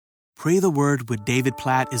Pray the Word with David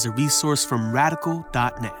Platt is a resource from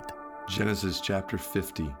radical.net. Genesis chapter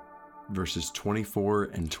 50, verses 24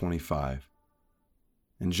 and 25.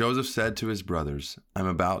 And Joseph said to his brothers, I'm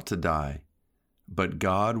about to die, but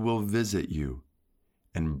God will visit you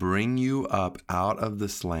and bring you up out of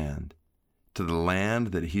this land, to the land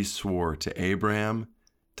that he swore to Abraham,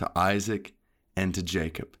 to Isaac, and to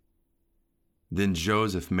Jacob. Then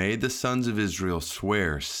Joseph made the sons of Israel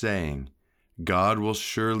swear, saying, God will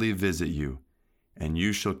surely visit you, and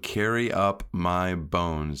you shall carry up my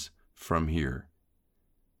bones from here.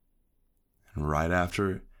 And right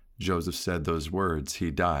after Joseph said those words,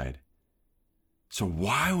 he died. So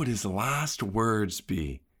why would his last words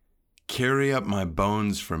be, carry up my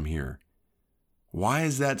bones from here? Why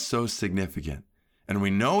is that so significant? And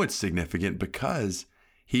we know it's significant because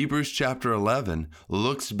Hebrews chapter 11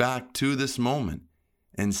 looks back to this moment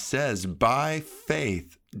and says, by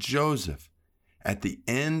faith, Joseph, at the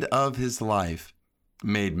end of his life,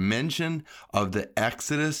 made mention of the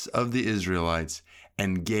exodus of the Israelites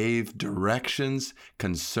and gave directions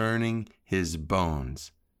concerning his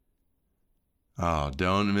bones. Oh,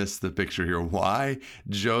 don't miss the picture here. Why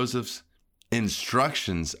Joseph's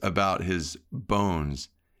instructions about his bones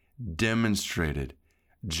demonstrated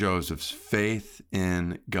Joseph's faith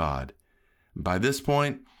in God. By this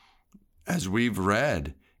point, as we've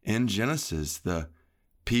read in Genesis, the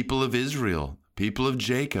people of Israel, people of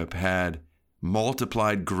Jacob, had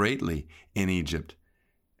multiplied greatly in Egypt.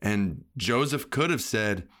 And Joseph could have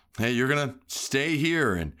said, hey, you're going to stay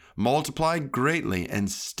here and multiply greatly.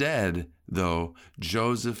 Instead, though,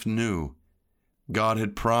 Joseph knew God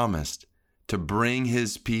had promised to bring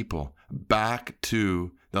his people back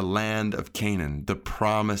to the land of Canaan, the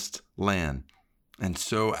promised land. And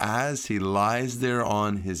so as he lies there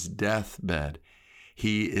on his deathbed,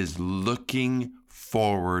 he is looking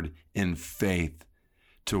forward in faith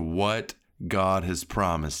to what God has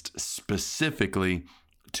promised, specifically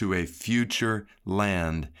to a future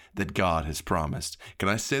land that God has promised. Can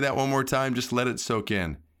I say that one more time? Just let it soak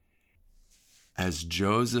in. As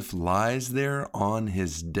Joseph lies there on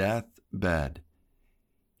his deathbed,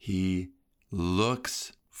 he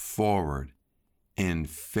looks forward in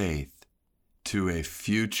faith to a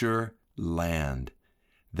future land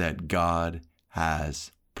that God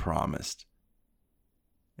has promised.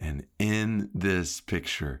 And in this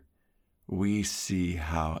picture, we see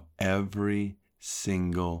how every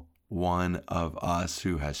single one of us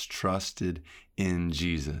who has trusted in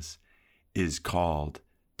Jesus is called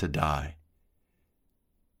to die.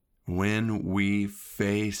 When we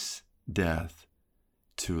face death,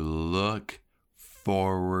 to look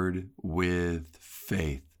forward with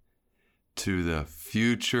faith to the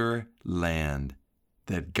future land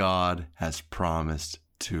that God has promised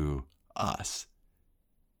to us.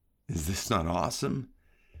 Is this not awesome?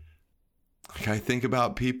 I think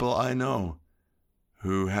about people I know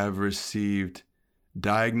who have received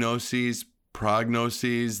diagnoses,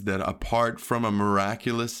 prognoses that, apart from a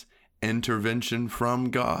miraculous intervention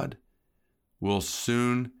from God, will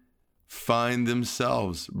soon find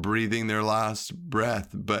themselves breathing their last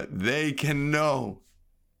breath. But they can know,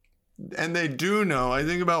 and they do know. I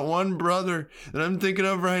think about one brother that I'm thinking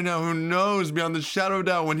of right now who knows beyond the shadow of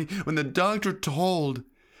doubt when the doctor told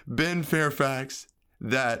Ben Fairfax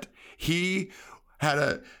that he had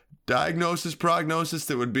a prognosis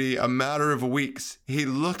that would be a matter of weeks, he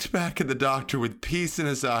looked back at the doctor with peace in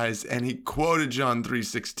his eyes and he quoted John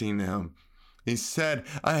 3:16 to him. He said,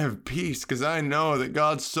 I have peace because I know that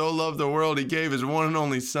God so loved the world, he gave his one and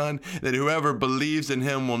only Son, that whoever believes in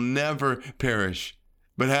him will never perish,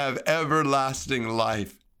 but have everlasting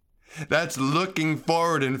life. That's looking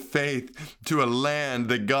forward in faith to a land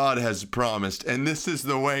that God has promised. And this is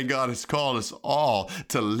the way God has called us all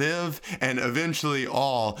to live and eventually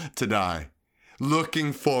all to die.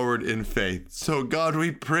 Looking forward in faith. So God,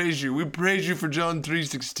 we praise you. We praise you for John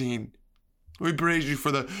 3:16. We praise you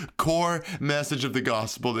for the core message of the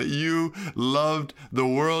gospel, that you loved the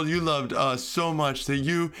world, you loved us so much that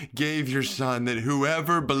you gave your Son, that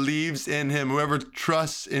whoever believes in him, whoever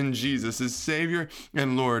trusts in Jesus as Savior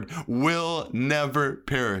and Lord, will never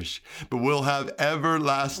perish, but will have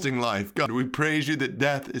everlasting life. God, we praise you that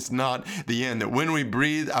death is not the end, that when we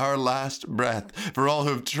breathe our last breath, for all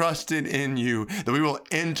who have trusted in you, that we will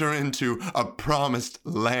enter into a promised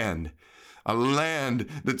land. A land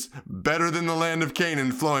that's better than the land of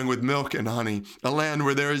Canaan, flowing with milk and honey. A land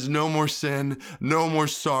where there is no more sin, no more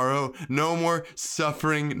sorrow, no more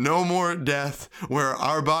suffering, no more death. Where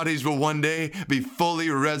our bodies will one day be fully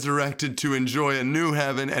resurrected to enjoy a new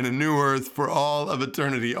heaven and a new earth for all of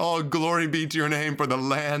eternity. All glory be to your name for the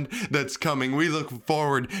land that's coming. We look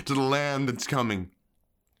forward to the land that's coming.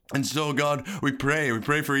 And so, God, we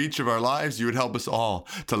pray for each of our lives. You would help us all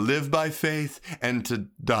to live by faith and to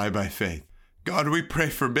die by faith. God, we pray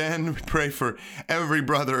for Ben. We pray for every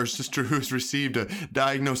brother or sister who's received a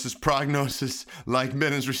prognosis like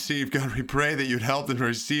Ben has received. God, we pray that you'd help them to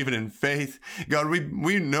receive it in faith. God,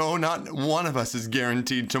 we know not one of us is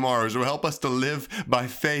guaranteed tomorrow. So help us to live by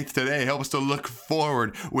faith today. Help us to look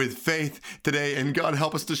forward with faith today. And God,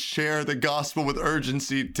 help us to share the gospel with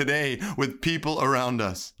urgency today with people around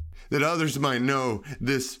us, that others might know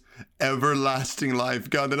this everlasting life,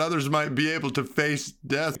 God, that others might be able to face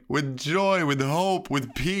death with joy, with hope,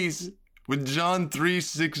 with peace, with John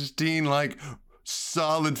 3:16 like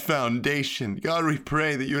solid foundation. God, we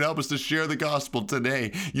pray that you would help us to share the gospel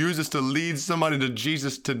today. Use us to lead somebody to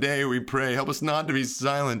Jesus today, we pray. Help us not to be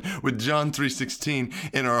silent with John 3:16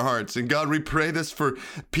 in our hearts. And God, we pray this for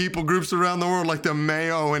people groups around the world like the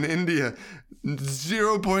Mayo in India.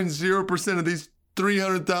 0.0% of these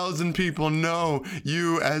 300,000 people know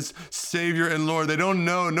you as Savior and Lord. They don't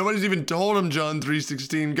know. Nobody's even told them John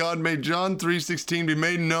 3:16. God, may John 3:16 be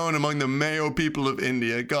made known among the Mayo people of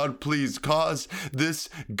India. God, please cause this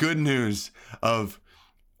good news of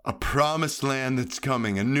a promised land that's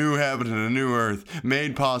coming, a new heaven and a new earth,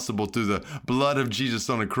 made possible through the blood of Jesus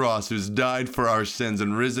on a cross, who's died for our sins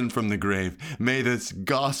and risen from the grave. May this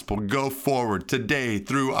gospel go forward today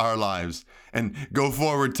through our lives, and go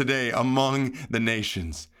forward today among the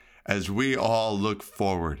nations as we all look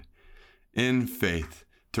forward in faith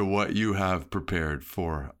to what you have prepared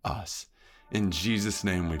for us. In Jesus'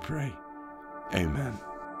 name we pray. Amen.